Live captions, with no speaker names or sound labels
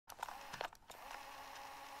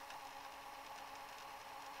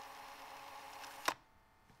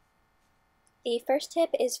The first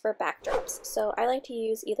tip is for backdrops. So I like to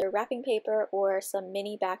use either wrapping paper or some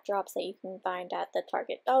mini backdrops that you can find at the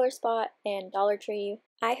Target Dollar Spot and Dollar Tree.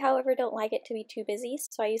 I, however, don't like it to be too busy,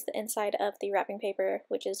 so I use the inside of the wrapping paper,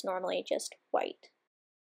 which is normally just white.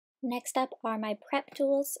 Next up are my prep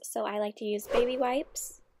tools. So I like to use baby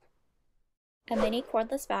wipes, a mini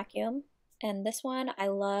cordless vacuum, and this one I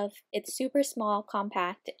love. It's super small,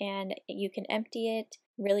 compact, and you can empty it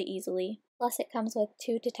really easily. Plus it comes with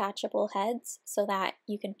 2 detachable heads so that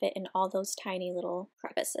you can fit in all those tiny little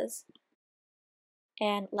crevices.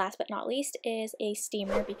 And last but not least is a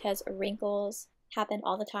steamer, because wrinkles happen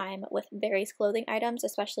all the time with various clothing items,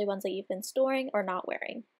 especially ones that you've been storing or not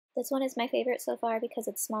wearing. This one is my favorite so far because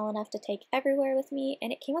it's small enough to take everywhere with me,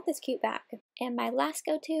 and it came with this cute bag. And my last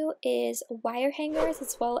go-to is wire hangers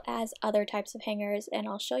as well as other types of hangers, and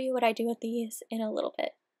I'll show you what I do with these in a little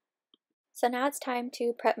bit. So now it's time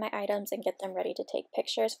to prep my items and get them ready to take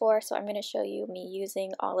pictures for, so I'm going to show you me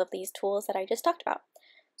using all of these tools that I just talked about.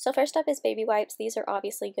 So first up is baby wipes. These are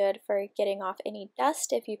obviously good for getting off any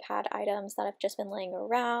dust if you've had items that have just been laying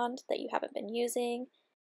around that you haven't been using.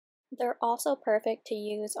 They're also perfect to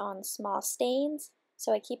use on small stains,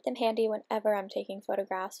 so I keep them handy whenever I'm taking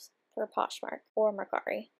photographs for Poshmark or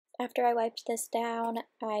Mercari. After I wiped this down,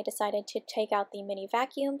 I decided to take out the mini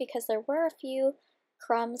vacuum because there were a few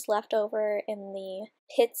crumbs left over in the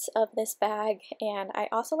pits of this bag, and I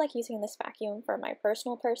also like using this vacuum for my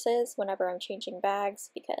personal purses whenever I'm changing bags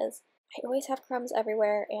because I always have crumbs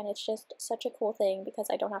everywhere, and it's just such a cool thing because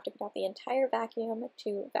I don't have to get out the entire vacuum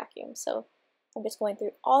to vacuum. So I'm just going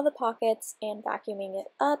through all the pockets and vacuuming it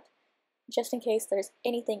up just in case there's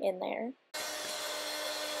anything in there.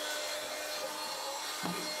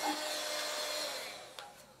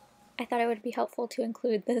 I thought it would be helpful to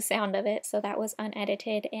include the sound of it, so that was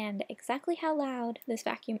unedited and exactly how loud this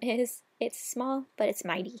vacuum is. It's small, but it's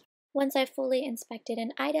mighty. Once I've fully inspected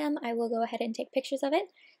an item, I will go ahead and take pictures of it.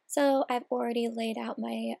 So I've already laid out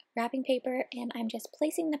my wrapping paper and I'm just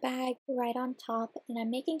placing the bag right on top, and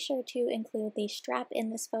I'm making sure to include the strap in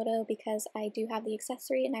this photo because I do have the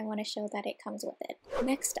accessory and I want to show that it comes with it.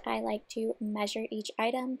 Next, I like to measure each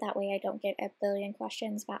item, that way I don't get a billion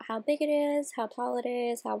questions about how big it is, how tall it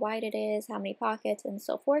is, how wide it is, how many pockets, and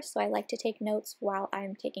so forth, so I like to take notes while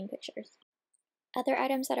I'm taking pictures. Other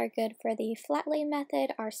items that are good for the flat lay method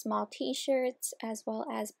are small t-shirts as well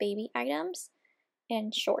as baby items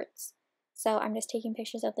and shorts. So I'm just taking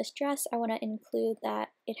pictures of this dress. I want to include that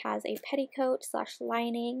it has a petticoat /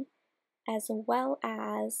 lining as well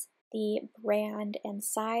as the brand and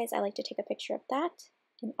size. I like to take a picture of that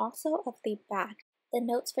and also of the back. The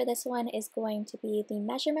notes for this one is going to be the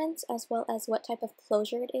measurements as well as what type of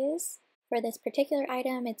closure it is. For this particular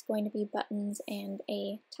item, it's going to be buttons and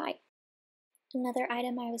a tie. Another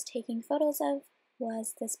item I was taking photos of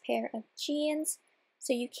was this pair of jeans.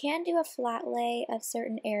 So you can do a flat lay of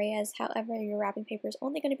certain areas, however your wrapping paper is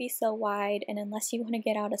only going to be so wide, and unless you want to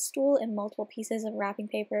get out a stool and multiple pieces of wrapping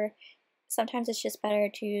paper, sometimes it's just better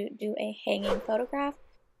to do a hanging photograph.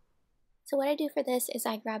 So what I do for this is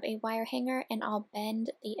I grab a wire hanger and I'll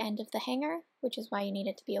bend the end of the hanger, which is why you need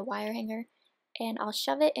it to be a wire hanger, and I'll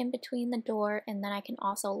shove it in between the door, and then I can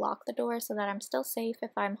also lock the door so that I'm still safe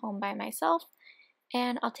if I'm home by myself.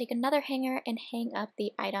 And I'll take another hanger and hang up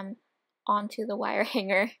the item onto the wire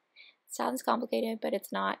hanger. Sounds complicated, but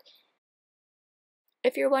it's not.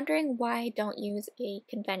 If you're wondering why I don't use a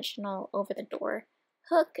conventional over-the-door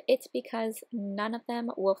hook, it's because none of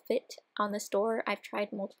them will fit on this door. I've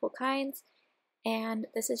tried multiple kinds, and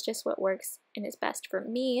this is just what works and is best for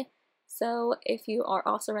me. So if you are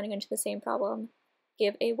also running into the same problem,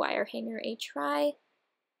 give a wire hanger a try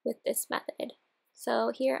with this method.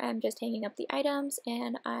 So here I'm just hanging up the items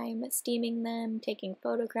and I'm steaming them, taking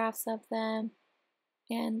photographs of them,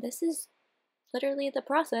 and this is literally the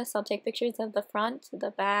process. I'll take pictures of the front,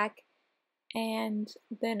 the back, and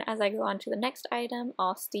then as I go on to the next item,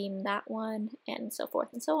 I'll steam that one, and so forth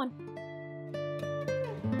and so on.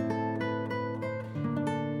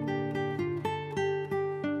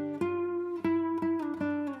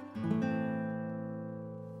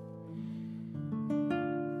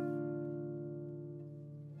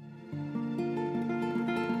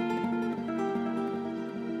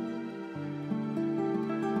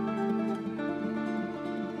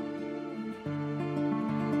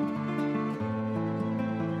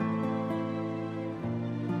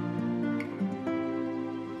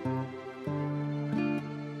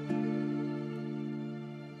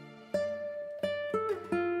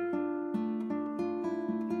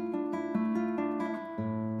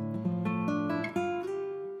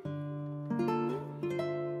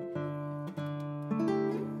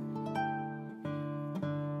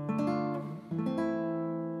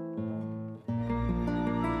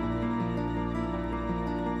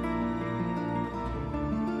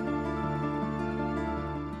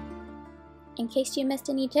 In case you missed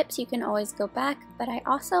any tips, you can always go back, but I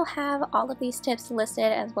also have all of these tips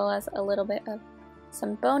listed, as well as a little bit of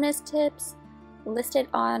some bonus tips listed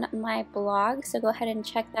on my blog, so go ahead and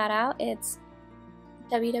check that out. It's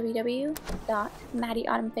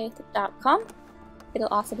www.maddieautumnfaith.com. It'll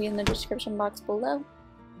also be in the description box below.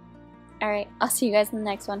 Alright, I'll see you guys in the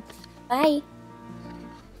next one. Bye!